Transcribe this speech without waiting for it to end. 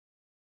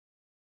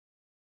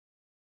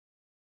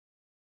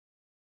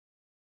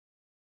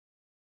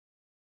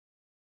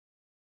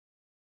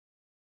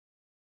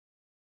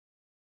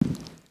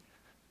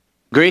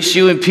Grace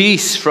you and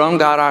peace from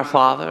God our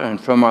Father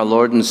and from our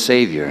Lord and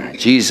Savior,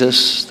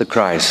 Jesus the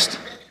Christ.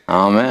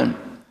 Amen.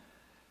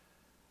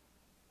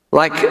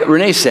 Like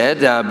Renee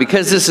said,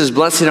 because this is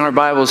Blessing Our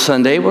Bible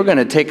Sunday, we're going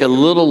to take a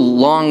little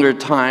longer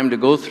time to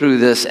go through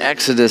this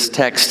Exodus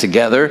text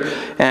together,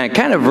 and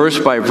kind of verse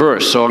by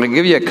verse. So I'm going to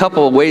give you a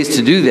couple of ways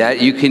to do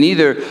that. You can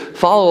either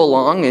follow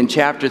along in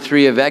chapter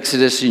 3 of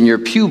Exodus in your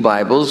pew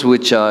Bibles,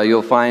 which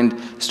you'll find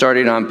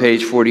starting on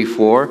page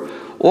 44.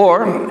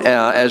 Or,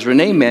 as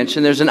Renee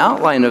mentioned, there's an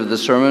outline of the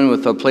sermon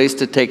with a place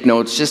to take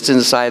notes just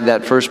inside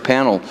that first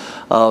panel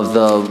of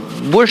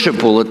the worship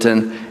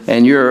bulletin,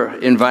 and you're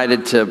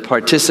invited to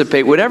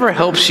participate. Whatever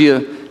helps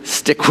you,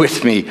 stick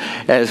with me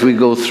as we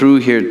go through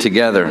here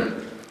together.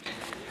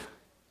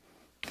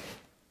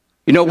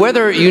 You know,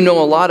 whether you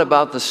know a lot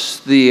about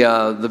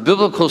the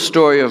biblical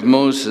story of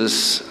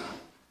Moses,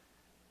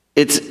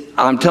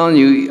 I'm telling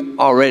you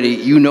already,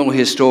 you know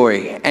his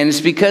story. And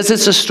it's because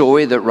it's a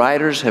story that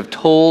writers have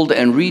told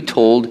and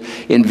retold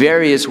in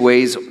various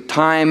ways,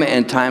 time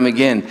and time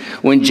again.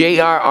 When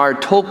J.R.R.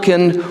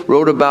 Tolkien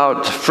wrote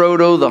about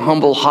Frodo, the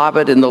humble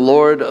hobbit in The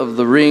Lord of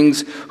the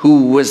Rings,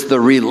 who was the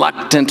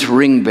reluctant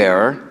ring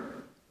bearer,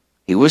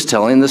 he was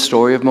telling the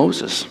story of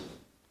Moses.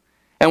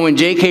 And when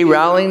J.K.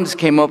 Rowling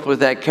came up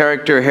with that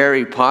character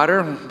Harry Potter,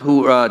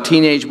 a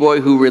teenage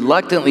boy who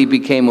reluctantly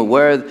became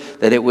aware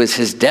that it was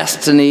his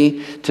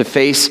destiny to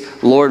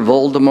face Lord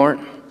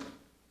Voldemort,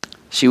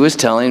 she was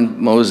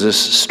telling Moses'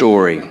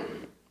 story.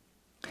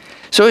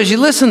 So as you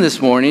listen this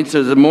morning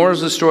to the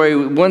Moses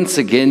story once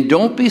again,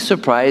 don't be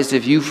surprised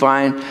if you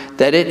find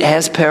that it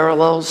has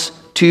parallels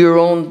to your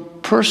own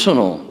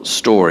personal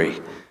story.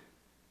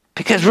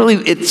 Because really,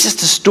 it's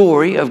just a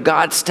story of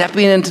God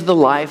stepping into the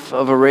life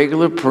of a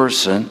regular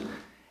person,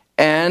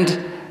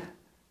 and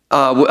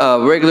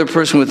a regular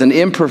person with an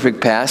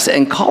imperfect past,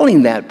 and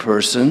calling that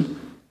person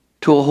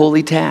to a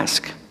holy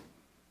task.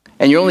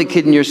 And you're only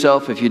kidding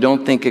yourself if you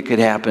don't think it could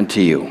happen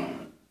to you.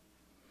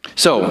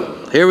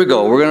 So, here we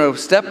go. We're going to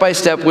step by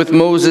step with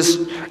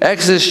Moses,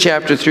 Exodus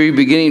chapter 3,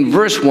 beginning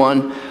verse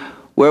 1,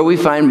 where we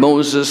find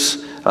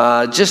Moses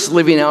just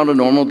living out a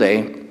normal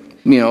day.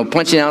 You know,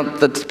 punching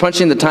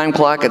the time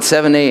clock at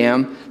 7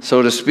 a.m.,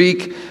 so to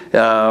speak.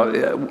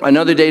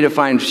 Another day to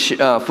find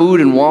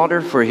food and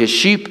water for his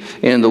sheep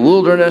in the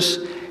wilderness.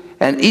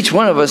 And each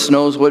one of us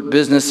knows what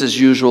business as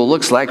usual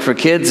looks like. For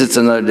kids, it's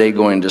another day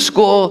going to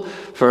school.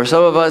 For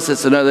some of us,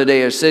 it's another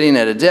day of sitting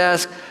at a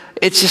desk.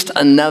 It's just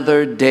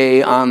another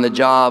day on the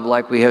job,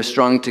 like we have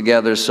strung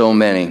together so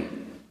many.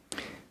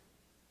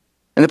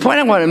 And the point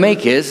I want to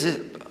make is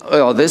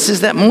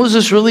that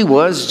Moses really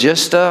was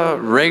just a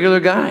regular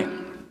guy.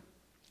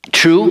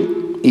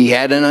 True, he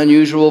had an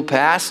unusual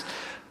past,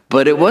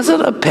 but it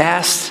wasn't a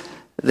past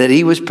that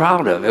he was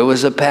proud of. It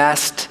was a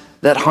past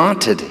that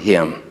haunted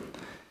him.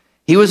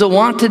 He was a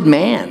wanted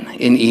man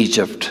in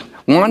Egypt,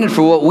 wanted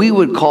for what we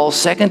would call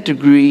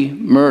second-degree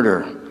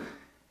murder.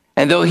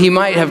 And though he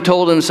might have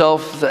told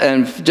himself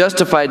and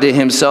justified to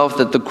himself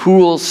that the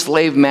cruel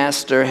slave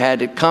master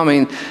had it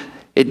coming,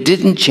 it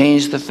didn't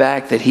change the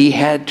fact that he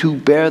had to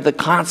bear the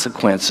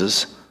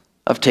consequences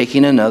of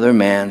taking another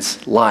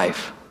man's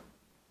life.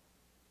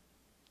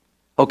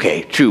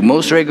 Okay, true,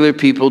 most regular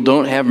people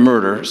don't have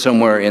murder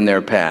somewhere in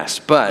their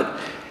past.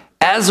 But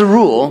as a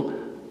rule,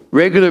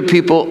 regular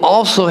people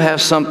also have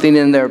something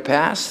in their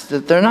past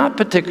that they're not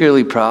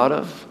particularly proud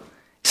of.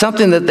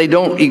 Something that they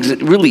don't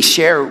really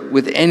share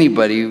with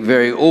anybody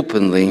very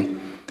openly.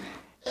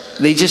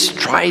 They just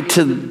try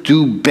to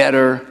do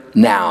better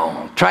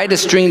now. Try to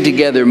string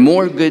together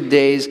more good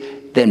days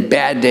than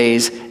bad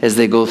days as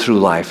they go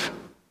through life.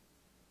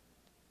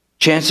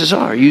 Chances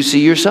are you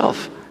see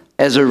yourself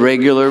as a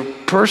regular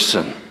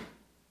person.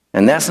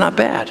 And that's not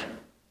bad.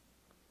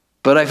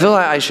 But I feel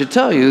like I should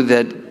tell you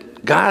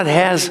that God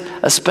has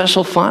a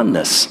special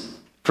fondness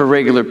for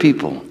regular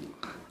people,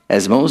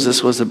 as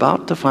Moses was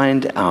about to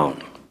find out.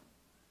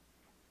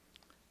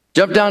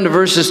 Jump down to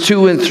verses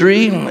 2 and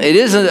 3.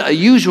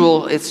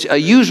 It's a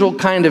usual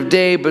kind of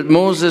day, but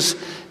Moses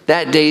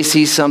that day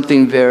sees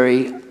something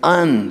very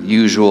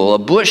unusual. A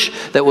bush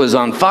that was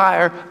on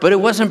fire, but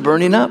it wasn't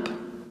burning up.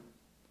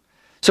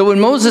 So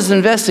when Moses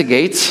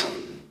investigates,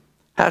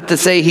 I have to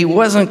say he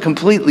wasn't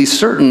completely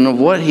certain of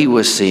what he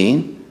was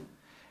seeing,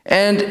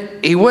 and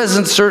he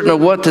wasn't certain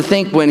of what to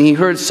think when he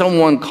heard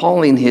someone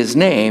calling his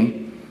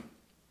name.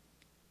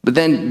 But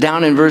then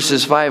down in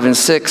verses 5 and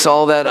 6,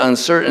 all that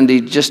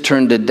uncertainty just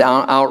turned to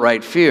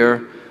outright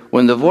fear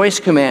when the voice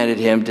commanded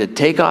him to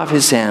take off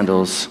his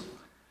sandals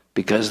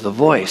because the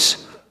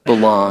voice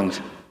belonged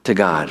to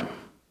God.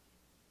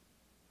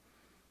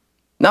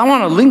 Now I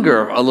want to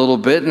linger a little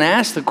bit and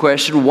ask the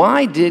question,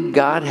 why did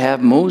God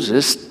have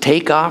Moses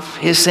take off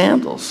his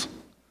sandals?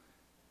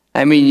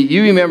 I mean,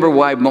 you remember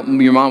why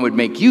your mom would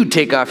make you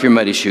take off your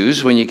muddy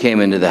shoes when you came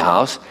into the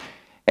house.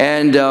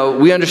 And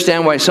we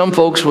understand why some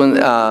folks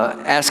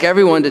ask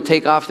everyone to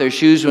take off their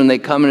shoes when they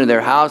come into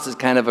their house. It's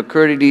kind of a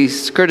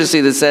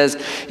courtesy that says,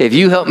 if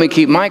you help me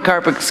keep my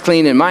carpets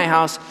clean in my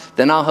house,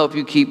 then I'll help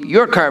you keep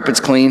your carpets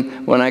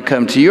clean when I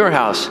come to your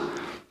house.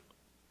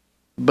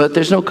 But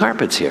there's no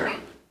carpets here.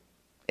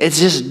 It's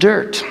just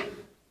dirt.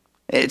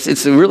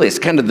 It's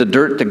kind of the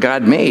dirt that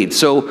God made.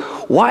 So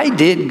why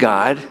did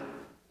God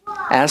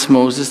ask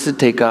Moses to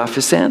take off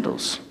his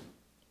sandals?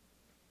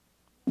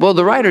 Well,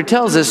 the writer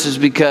tells us is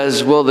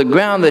because, well, the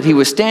ground that he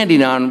was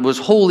standing on was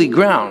holy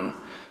ground.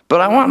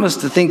 But I want us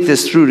to think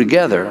this through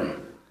together.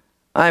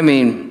 I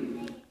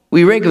mean,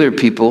 we regular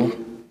people,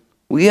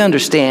 we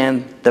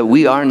understand that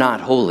we are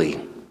not holy.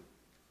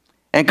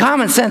 And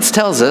common sense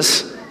tells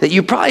us that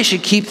you probably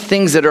should keep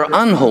things that are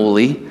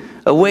unholy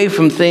away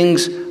from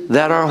things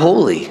that are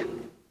holy.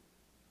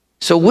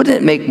 So wouldn't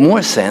it make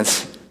more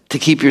sense to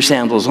keep your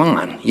sandals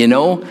on? You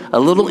know, a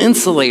little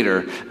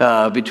insulator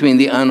between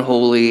the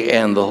unholy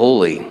and the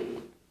holy.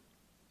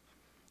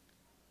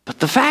 But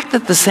the fact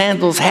that the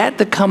sandals had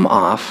to come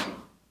off,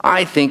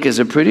 I think, is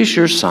a pretty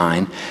sure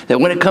sign that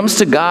when it comes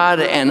to God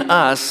and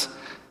us,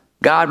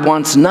 God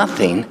wants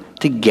nothing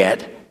to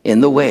get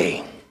in the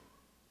way.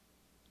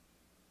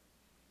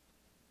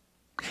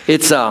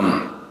 It's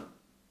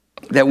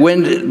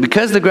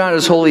because the ground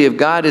is holy, if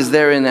God is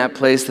there in that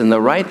place, then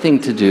the right thing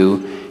to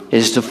do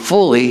is to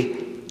fully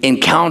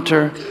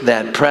encounter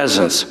that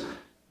presence.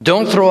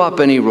 Don't throw up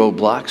any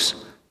roadblocks.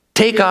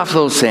 Take off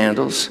those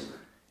sandals.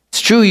 It's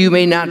true you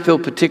may not feel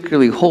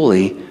particularly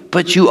holy,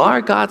 but you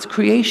are God's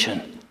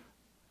creation.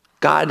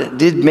 God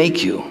did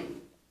make you.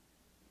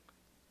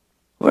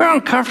 We're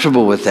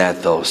uncomfortable with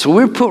that, though. So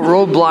we put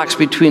roadblocks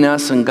between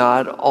us and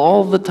God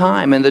all the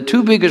time. And the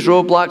two biggest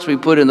roadblocks we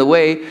put in the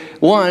way,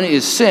 one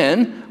is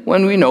sin,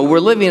 when we know we're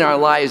living our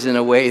lives in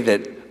a way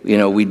that, you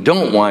know, we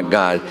don't want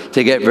God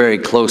to get very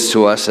close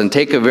to us and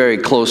take a very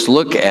close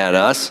look at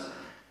us.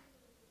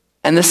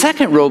 And the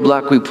second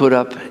roadblock we put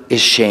up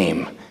is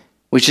shame,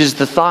 which is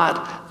the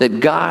thought that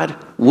God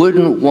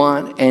wouldn't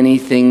want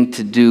anything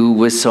to do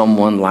with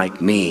someone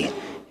like me.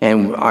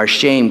 And our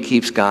shame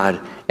keeps God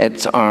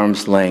at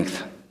arm's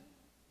length.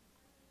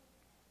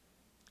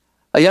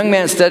 A young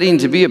man studying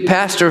to be a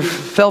pastor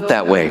felt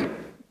that way.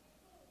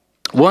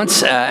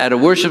 Once at a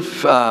worship,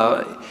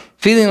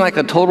 feeling like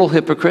a total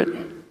hypocrite,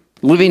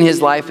 living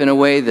his life in a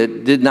way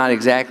that did not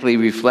exactly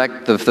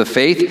reflect the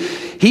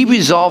faith, he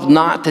resolved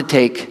not to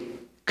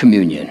take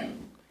communion.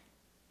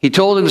 He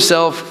told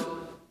himself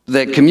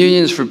that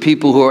communion is for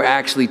people who are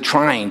actually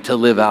trying to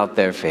live out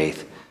their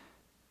faith.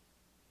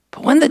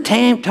 But when the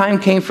time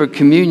came for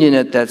communion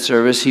at that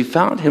service, he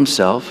found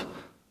himself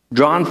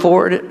drawn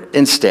forward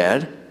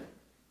instead,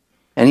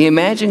 and he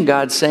imagined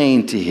God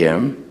saying to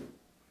him,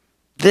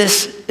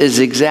 "This is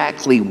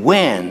exactly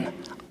when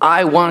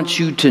I want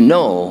you to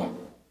know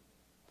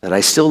that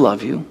I still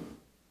love you,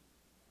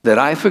 that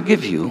I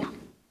forgive you,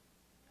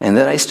 and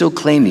that I still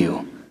claim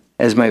you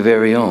as my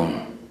very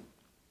own."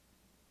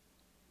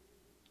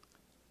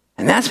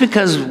 And that's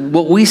because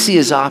what we see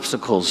as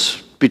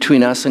obstacles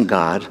between us and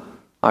God,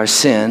 our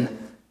sin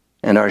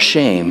and our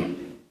shame,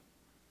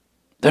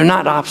 they're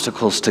not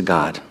obstacles to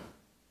God.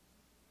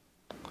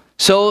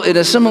 So in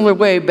a similar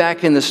way,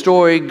 back in the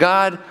story,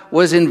 God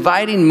was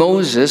inviting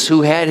Moses,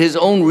 who had his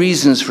own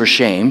reasons for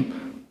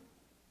shame.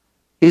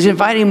 He's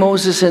inviting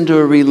Moses into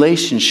a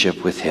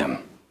relationship with him.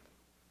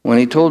 When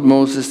he told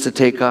Moses to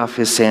take off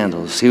his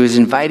sandals, he was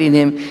inviting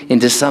him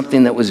into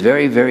something that was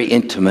very, very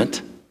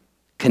intimate,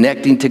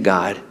 connecting to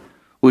God,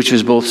 which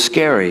was both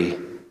scary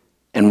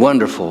and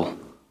wonderful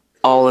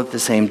all at the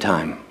same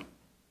time.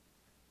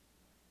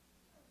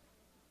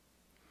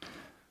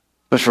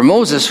 But for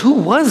Moses, who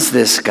was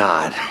this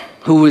God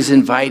who was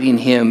inviting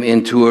him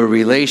into a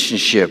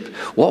relationship?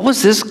 What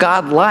was this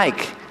God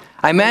like?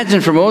 I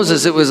imagine for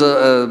Moses, it was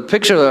a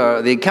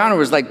picture, the encounter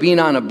was like being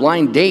on a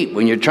blind date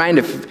when you're trying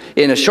to,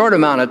 in a short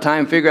amount of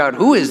time, figure out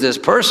who is this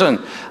person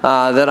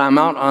that I'm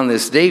out on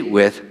this date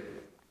with.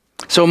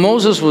 So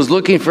Moses was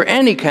looking for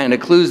any kind of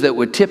clues that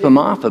would tip him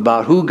off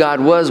about who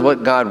God was,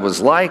 what God was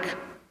like.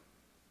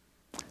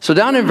 So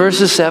down in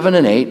verses 7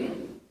 and 8,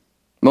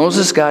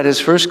 Moses got his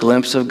first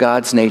glimpse of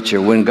God's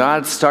nature when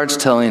God starts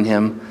telling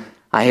him,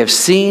 "I have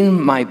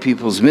seen my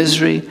people's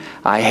misery.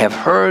 I have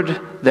heard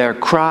their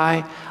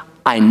cry.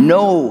 I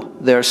know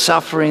their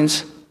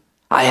sufferings.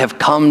 I have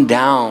come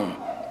down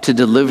to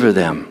deliver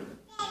them."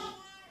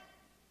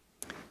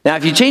 Now,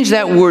 if you change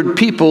that word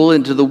people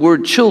into the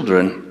word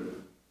children,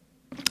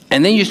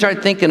 and then you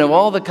start thinking of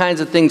all the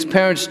kinds of things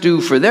parents do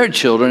for their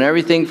children,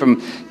 everything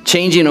from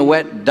changing a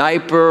wet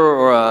diaper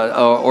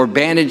or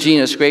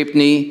bandaging a scraped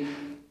knee,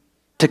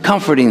 to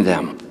comforting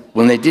them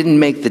when they didn't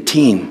make the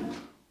team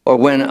or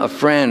when a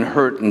friend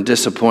hurt and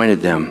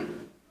disappointed them.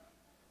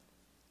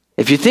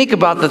 If you think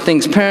about the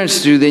things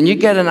parents do, then you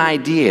get an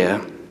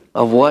idea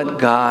of what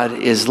God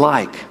is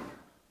like.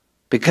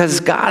 Because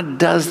God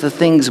does the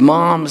things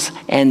moms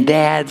and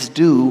dads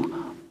do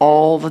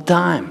all the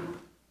time.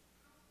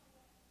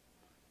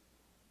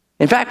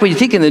 In fact, when you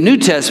think in the New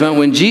Testament,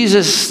 when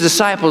Jesus'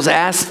 disciples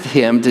asked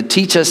him to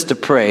teach us to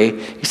pray,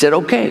 he said,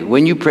 "Okay,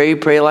 when you pray,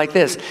 pray like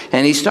this."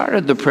 And he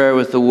started the prayer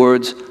with the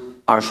words,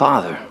 "Our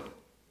Father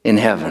in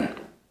heaven."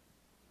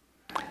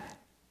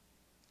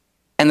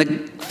 And the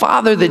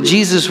Father that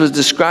Jesus was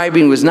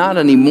describing was not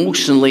an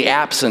emotionally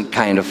absent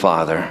kind of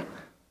Father,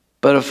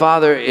 but a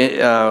father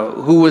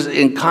who was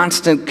in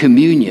constant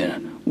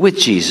communion with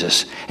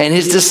Jesus. And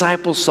his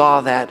disciples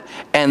saw that,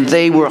 and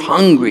they were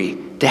hungry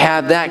to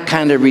have that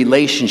kind of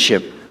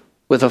relationship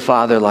with a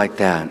father like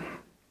that.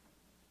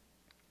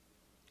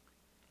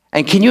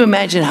 And can you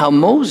imagine how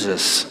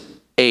Moses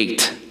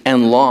ached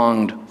and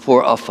longed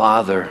for a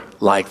father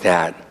like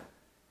that?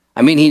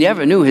 I mean, he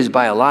never knew his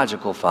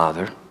biological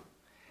father.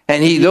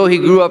 And though he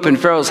grew up in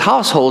Pharaoh's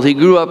household, he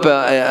grew up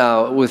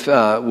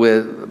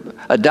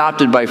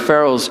adopted by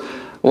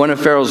one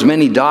of Pharaoh's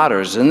many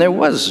daughters, and there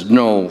was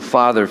no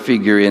father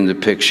figure in the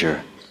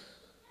picture.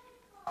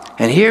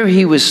 And here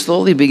he was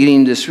slowly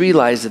beginning to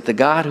realize that the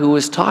God who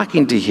was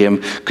talking to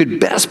him could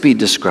best be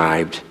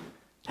described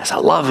as a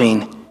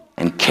loving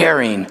and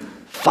caring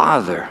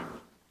father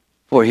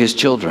for his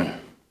children.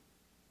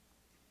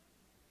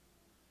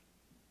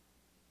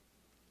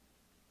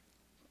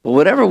 But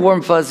whatever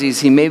warm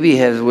fuzzies he maybe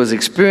was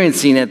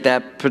experiencing at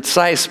that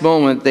precise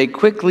moment, they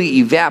quickly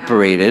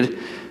evaporated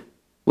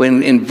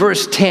when in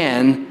verse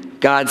 10,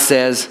 God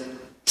says,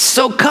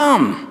 "So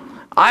come,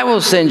 I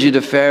will send you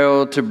to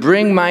Pharaoh to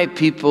bring my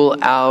people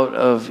out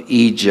of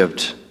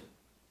Egypt."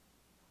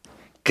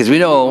 Because we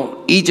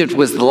know Egypt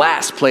was the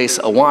last place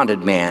a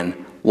wanted man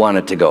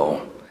wanted to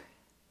go.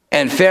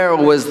 And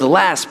Pharaoh was the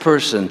last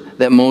person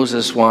that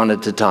Moses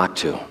wanted to talk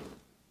to.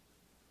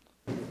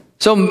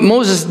 So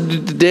Moses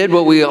did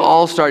what we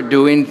all start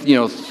doing,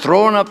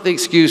 throwing up the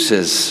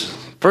excuses.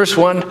 First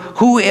one,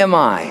 who am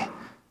I?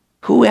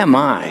 Who am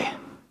I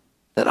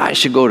that I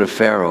should go to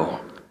Pharaoh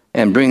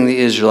and bring the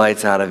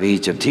Israelites out of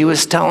Egypt? He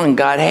was telling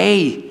God,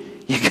 hey,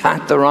 you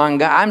got the wrong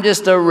guy. I'm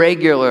just a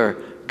regular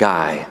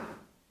guy.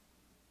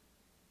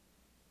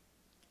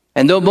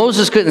 And though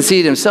Moses couldn't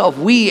see it himself,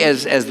 we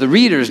as the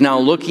readers now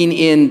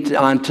looking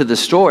onto the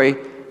story,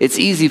 it's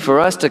easy for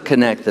us to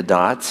connect the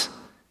dots.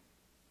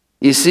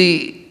 You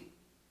see,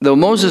 though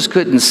Moses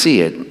couldn't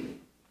see it,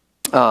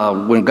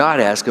 when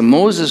God asked him,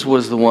 Moses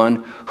was the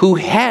one who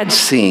had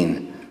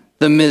seen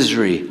the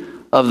misery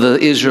of the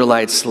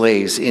Israelite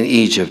slaves in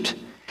Egypt.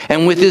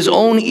 And with his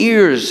own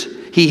ears,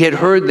 he had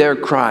heard their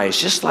cries,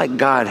 just like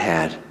God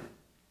had.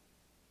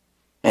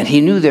 And he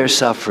knew their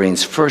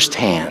sufferings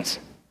firsthand,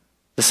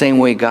 the same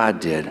way God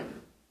did.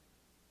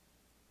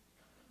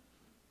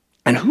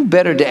 And who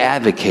better to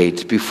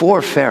advocate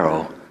before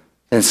Pharaoh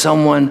than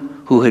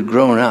someone who had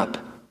grown up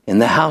in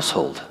the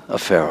household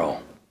of Pharaoh?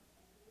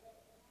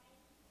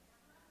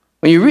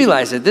 When you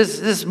realize that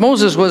this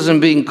Moses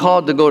wasn't being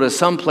called to go to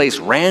someplace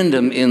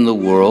random in the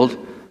world.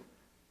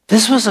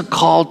 This was a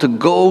call to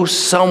go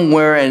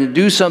somewhere and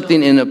do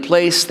something in a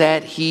place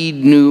that he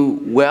knew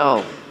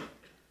well.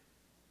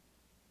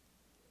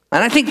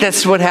 And I think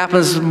that's what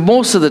happens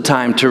most of the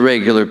time to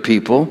regular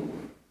people.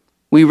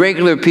 We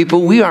regular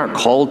people, we aren't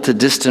called to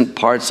distant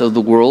parts of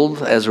the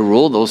world as a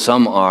rule, though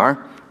some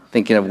are.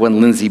 Thinking of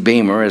one Lindsay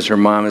Bamer as her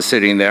mom is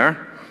sitting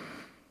there.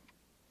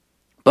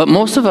 But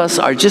most of us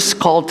are just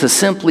called to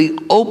simply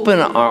open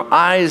our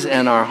eyes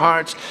and our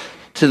hearts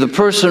to the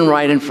person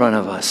right in front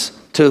of us,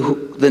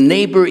 to the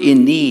neighbor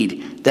in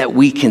need that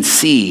we can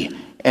see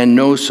and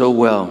know so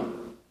well.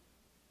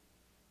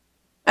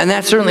 And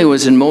that certainly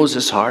was in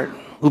Moses' heart,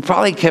 who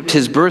probably kept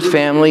his birth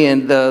family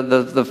and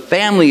the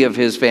family of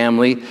his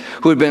family,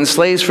 who had been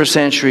slaves for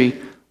centuries,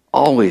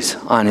 always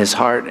on his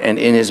heart and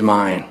in his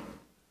mind.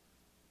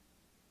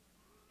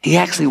 He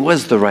actually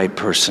was the right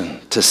person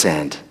to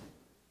send,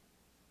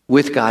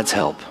 with God's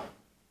help.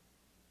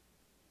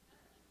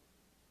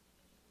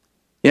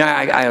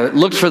 I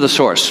looked for the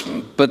source,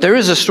 but there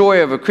is a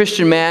story of a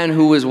Christian man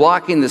who was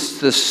walking the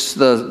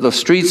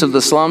streets of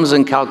the slums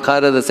in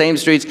Calcutta, the same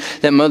streets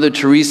that Mother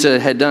Teresa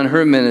had done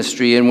her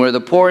ministry in, where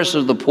the poorest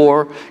of the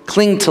poor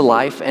cling to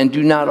life and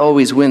do not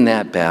always win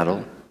that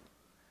battle.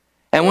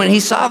 And when he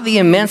saw the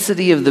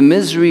immensity of the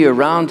misery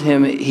around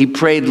him, he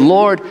prayed,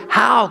 Lord,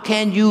 how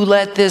can you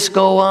let this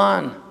go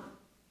on?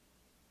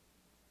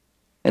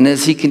 And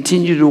as he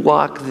continued to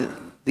walk,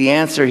 the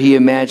answer he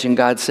imagined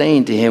God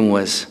saying to him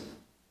was,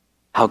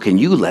 how can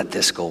you let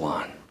this go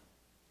on?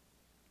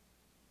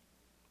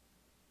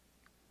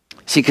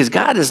 See, because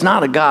God is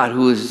not a God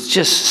who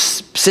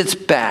just sits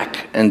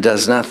back and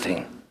does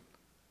nothing.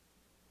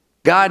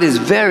 God is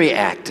very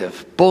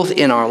active, both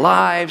in our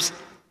lives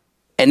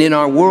and in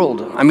our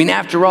world. I mean,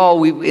 after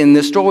all, in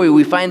this story,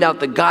 we find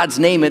out that God's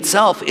name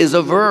itself is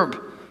a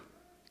verb.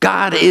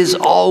 God is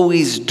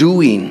always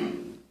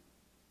doing.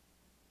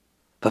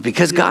 But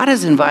because God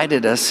has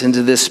invited us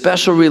into this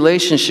special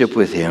relationship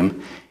with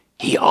him,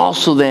 he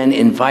also then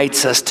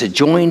invites us to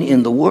join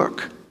in the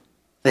work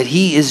that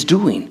he is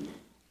doing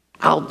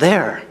out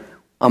there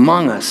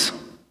among us.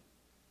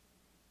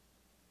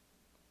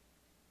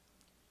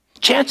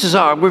 Chances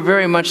are we're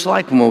very much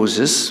like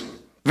Moses,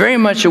 very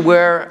much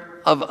aware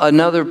of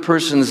another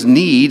person's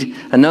need,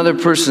 another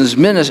person's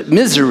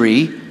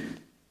misery,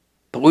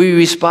 but we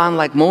respond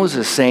like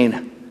Moses,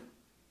 saying,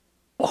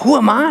 who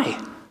am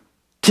I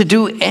to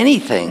do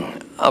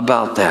anything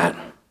about that?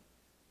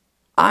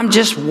 I'm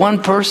just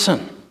one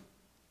person.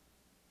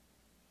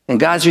 And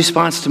God's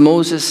response to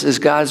Moses is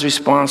God's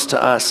response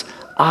to us.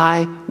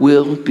 I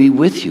will be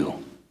with you.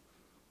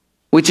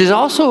 Which is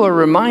also a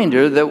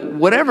reminder that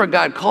whatever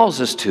God calls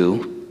us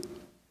to,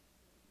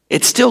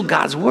 it's still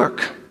God's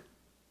work.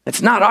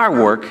 It's not our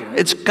work,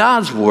 it's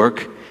God's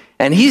work.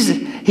 And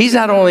he's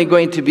not only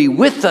going to be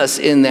with us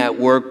in that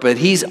work, but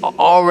he's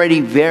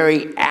already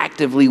very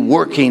actively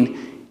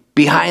working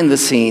behind the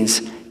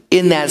scenes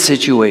in that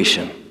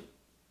situation.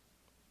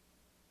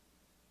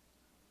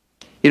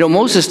 You know,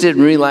 Moses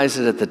didn't realize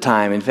it at the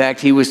time. In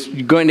fact, he was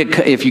going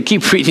to, if you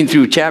keep reading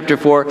through chapter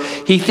 4,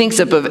 he thinks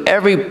up of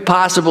every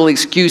possible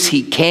excuse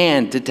he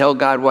can to tell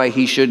God why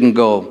he shouldn't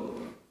go.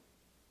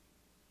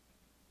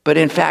 But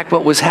in fact,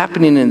 what was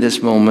happening in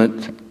this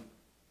moment,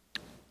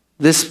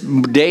 this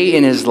day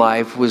in his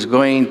life was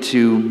going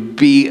to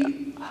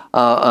be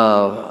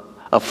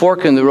a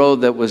fork in the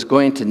road that was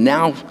going to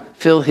now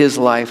fill his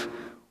life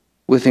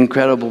with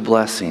incredible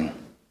blessing.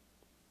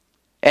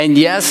 And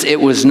yes,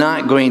 it was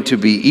not going to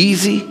be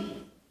easy.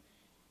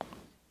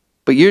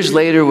 But years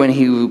later, when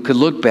he could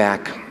look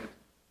back,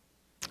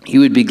 he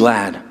would be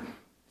glad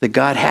that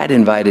God had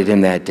invited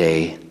him that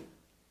day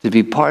to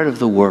be part of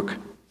the work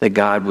that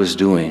God was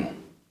doing.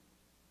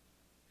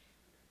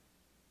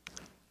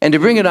 And to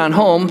bring it on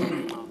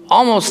home,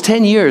 almost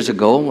 10 years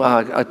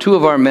ago, two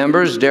of our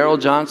members, Daryl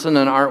Johnson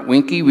and Art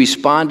Winke,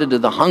 responded to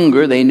the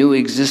hunger they knew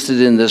existed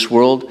in this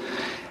world,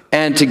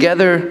 and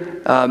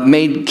together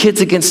made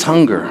Kids Against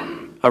Hunger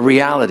a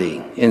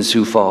reality in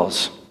Sioux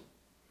Falls.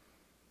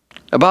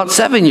 About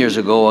 7 years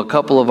ago, a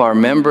couple of our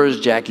members,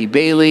 Jackie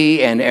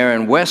Bailey and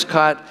Aaron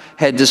Westcott,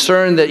 had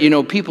discerned that,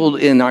 people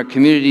in our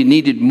community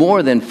needed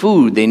more than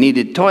food. They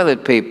needed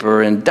toilet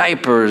paper and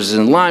diapers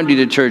and laundry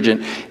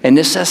detergent, and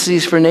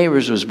Necessities for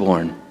Neighbors was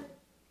born.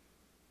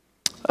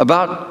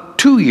 About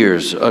 2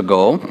 years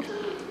ago,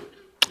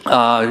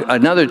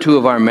 another two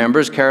of our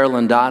members,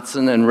 Carolyn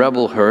Dotson and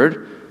Rebel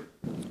Hurd,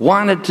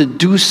 wanted to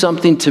do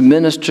something to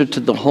minister to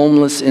the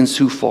homeless in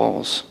Sioux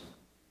Falls.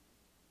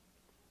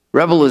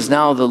 Rebel is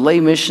now the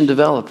lay mission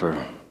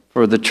developer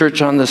for the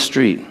church on the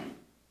street.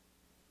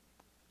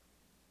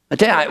 I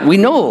tell you, we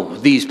know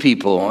these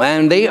people,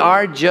 and they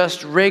are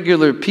just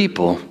regular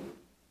people.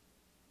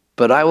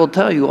 But I will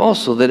tell you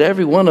also that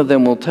every one of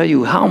them will tell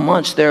you how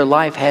much their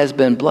life has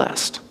been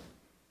blessed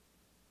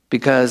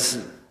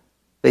because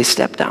they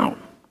stepped out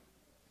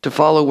to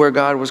follow where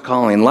God was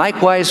calling.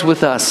 Likewise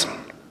with us.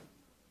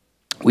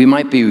 We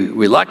might be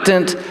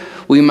reluctant.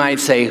 We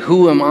might say,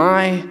 who am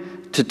I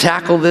to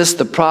tackle this?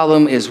 The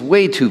problem is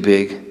way too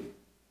big.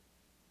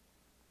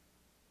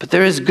 But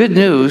there is good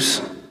news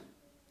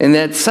in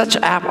that such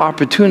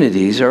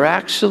opportunities are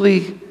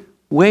actually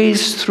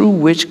ways through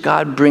which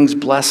God brings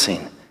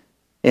blessing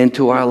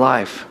into our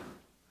life.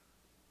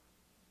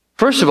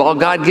 First of all,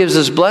 God gives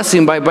us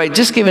blessing by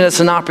just giving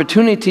us an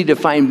opportunity to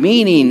find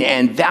meaning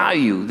and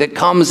value that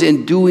comes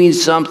in doing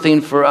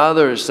something for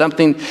others,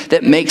 something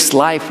that makes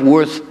life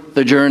worth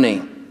the journey.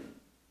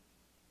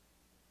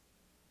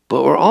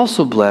 But we're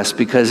also blessed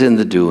because in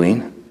the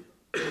doing,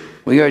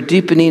 we are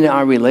deepening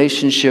our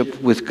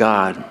relationship with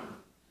God,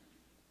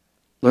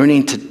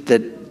 learning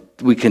that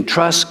we can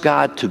trust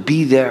God to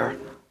be there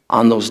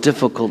on those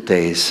difficult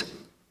days,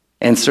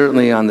 and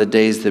certainly on the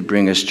days that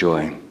bring us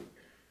joy.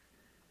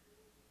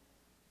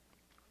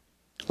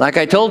 Like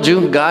I told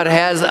you, God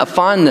has a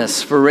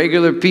fondness for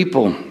regular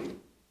people.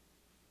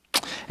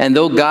 And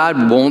though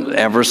God won't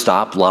ever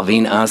stop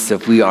loving us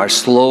if we are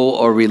slow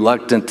or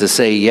reluctant to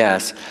say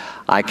yes,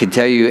 I can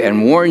tell you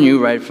and warn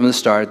you right from the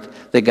start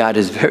that God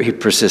is very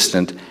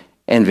persistent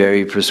and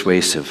very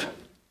persuasive.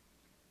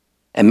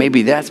 And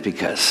maybe that's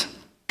because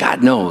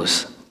God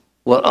knows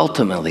what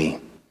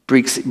ultimately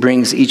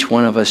brings each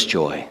one of us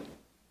joy.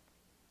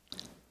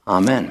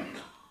 Amen.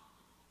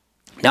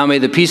 Now may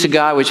the peace of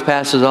God, which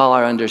passes all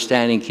our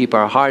understanding, keep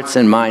our hearts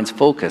and minds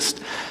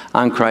focused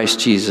on Christ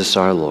Jesus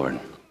our Lord.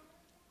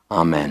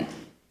 Amen.